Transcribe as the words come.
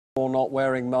or not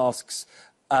wearing masks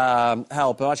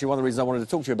help. And actually, one of the reasons I wanted to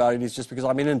talk to you about it is just because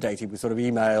I'm inundated with sort of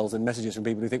emails and messages from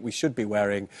people who think we should be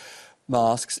wearing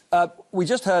masks. We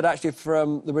just heard actually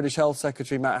from the British Health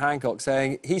Secretary, Matt Hancock,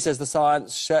 saying he says the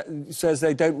science says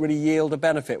they don't really yield a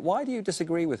benefit. Why do you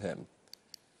disagree with him?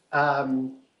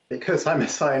 Because I'm a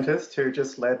scientist who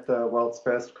just led the world's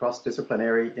first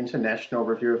cross-disciplinary international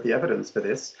review of the evidence for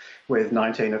this, with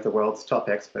 19 of the world's top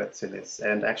experts in this.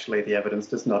 And actually, the evidence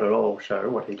does not at all show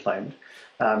what he claimed.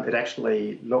 It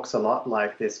actually looks a lot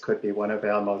like this could be one of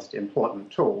our most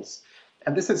important tools.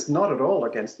 And this is not at all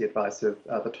against the advice of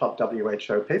the top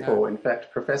WHO people. No. In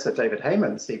fact, Professor David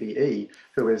Heyman, CBE,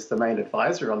 who is the main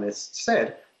advisor on this,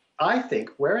 said, I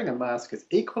think wearing a mask is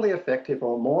equally effective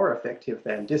or more effective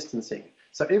than distancing.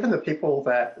 So even the people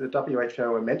that the WHO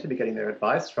are meant to be getting their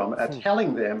advice from are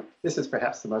telling them this is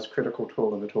perhaps the most critical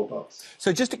tool in the toolbox.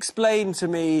 So just explain to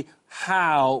me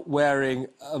how wearing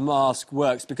a mask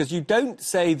works, because you don't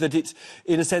say that it,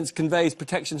 in a sense, conveys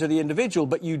protection to the individual,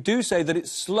 but you do say that it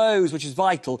slows, which is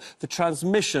vital, the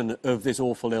transmission of this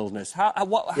awful illness. How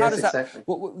yes, does exactly.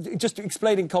 that... Just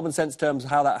explain in common sense terms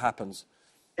how that happens.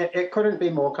 It couldn't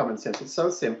be more common sense. It's so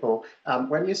simple.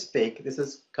 When you speak, this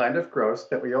is kind of gross,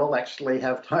 but we all actually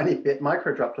have tiny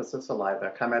micro droplets of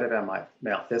saliva come out of our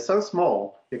mouth. They're so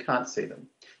small, you can't see them.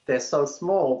 They're so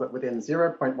small that within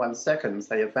 0.1 seconds,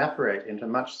 they evaporate into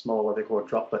much smaller, they're called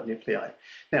droplet nuclei.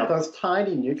 Now, those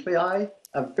tiny nuclei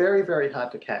are very, very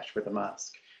hard to catch with a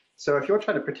mask. So if you're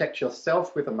trying to protect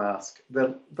yourself with a mask,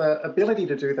 the ability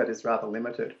to do that is rather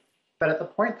limited. But at the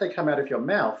point they come out of your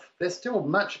mouth, they're still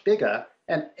much bigger.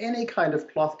 And any kind of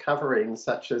cloth covering,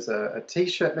 such as a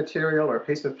T-shirt material or a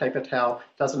piece of paper towel,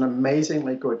 does an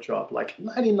amazingly good job, like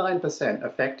 99%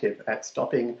 effective at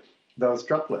stopping those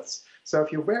droplets. So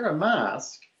if you wear a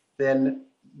mask, then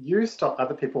you stop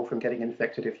other people from getting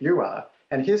infected if you are.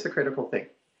 And here's the critical thing.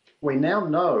 We now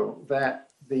know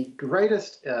that the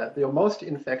most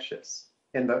infectious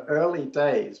in the early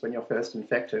days when you're first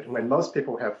infected, when most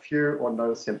people have few or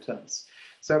no symptoms.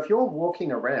 So if you're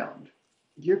walking around,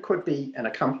 you could be an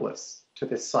accomplice to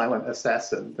this silent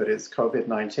assassin that is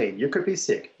COVID-19. You could be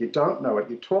sick. You don't know it.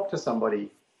 You talk to somebody,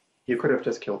 you could have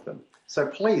just killed them. So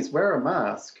please wear a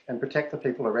mask and protect the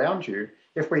people around you.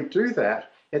 If we do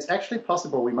that, it's actually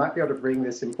possible we might be able to bring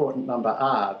this important number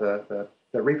R, the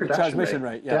reproduction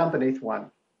rate, down beneath 1.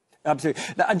 Absolutely.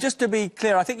 Now, and just to be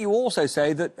clear, I think you also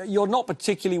say that you're not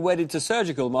particularly wedded to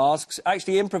surgical masks.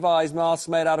 Actually, improvised masks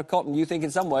made out of cotton, you think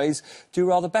in some ways do a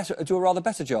rather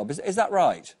better job. Is that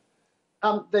right?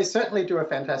 They certainly do a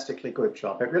fantastically good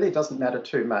job. It really doesn't matter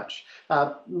too much.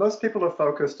 Most people are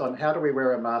focused on how do we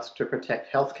wear a mask to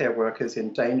protect healthcare workers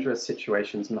in dangerous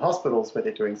situations in hospitals where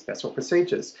they're doing special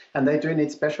procedures. And they do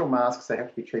need special masks. They have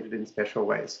to be treated in special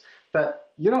ways. But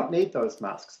you don't need those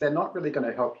masks. They're not really going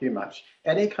to help you much.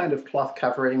 Any kind of cloth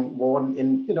covering worn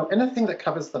in, anything that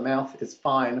covers the mouth is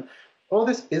fine. All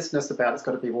this business about it's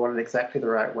got to be worn in exactly the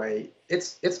right way,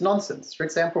 it's nonsense. For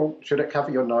example, should it cover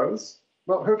your nose?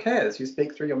 Well, who cares? You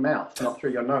speak through your mouth, not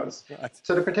through your nose. Right.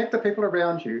 So to protect the people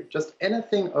around you, just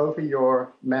anything over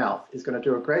your mouth is going to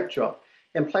do a great job.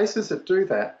 In places that do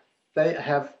that, they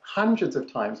have hundreds of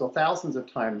times or thousands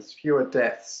of times fewer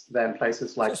deaths than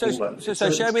places like England. So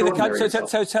show me the countries.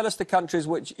 So tell us the countries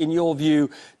which, in your view,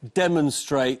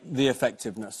 demonstrate the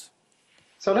effectiveness.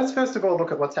 So let's first of all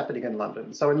look at what's happening in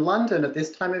London. So in London, at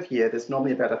this time of year, there's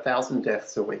normally about 1,000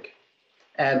 deaths a week.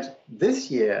 And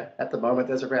this year, at the moment,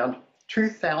 there's around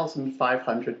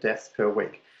 2,500 deaths per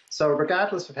week. So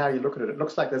regardless of how you look at it, it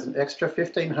looks like there's an extra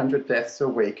 1,500 deaths a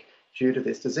week due to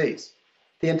this disease.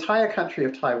 The entire country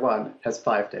of Taiwan has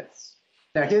 5 deaths.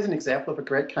 Now, here's an example of a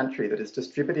great country that is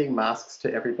distributing masks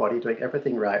to everybody, doing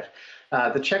everything right.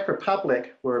 The Czech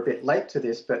Republic were a bit late to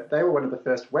this, but they were one of the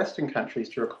first Western countries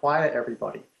to require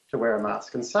everybody to wear a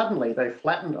mask. And suddenly, they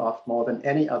flattened off more than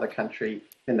any other country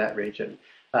in that region.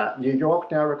 New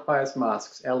York now requires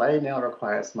masks. LA now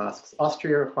requires masks.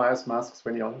 Austria requires masks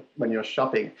when you're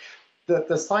shopping.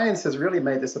 The science has really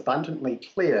made this abundantly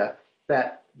clear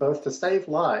that both to save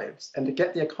lives and to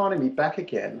get the economy back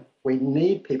again, we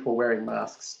need people wearing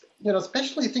masks.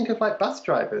 Especially think of like bus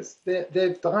drivers.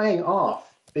 They're dying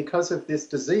off because of this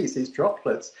disease, these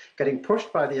droplets getting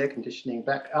pushed by the air conditioning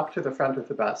back up to the front of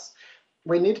the bus.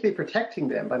 We need to be protecting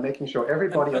them by making sure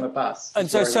everybody on a bus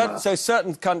is wearing a mask. So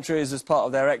certain countries, as part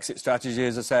of their exit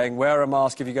strategies, are saying wear a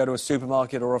mask if you go to a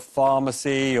supermarket or a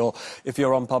pharmacy or if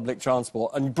you're on public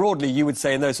transport. And broadly, you would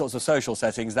say in those sorts of social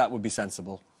settings, that would be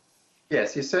sensible.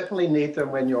 Yes, you certainly need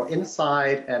them when you're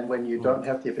inside and when you don't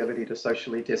have the ability to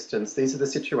socially distance. These are the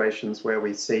situations where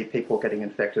we see people getting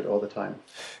infected all the time.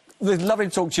 Lovely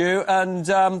to talk to you, and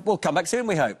we'll come back soon,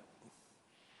 we hope.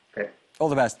 All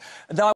the best. Now,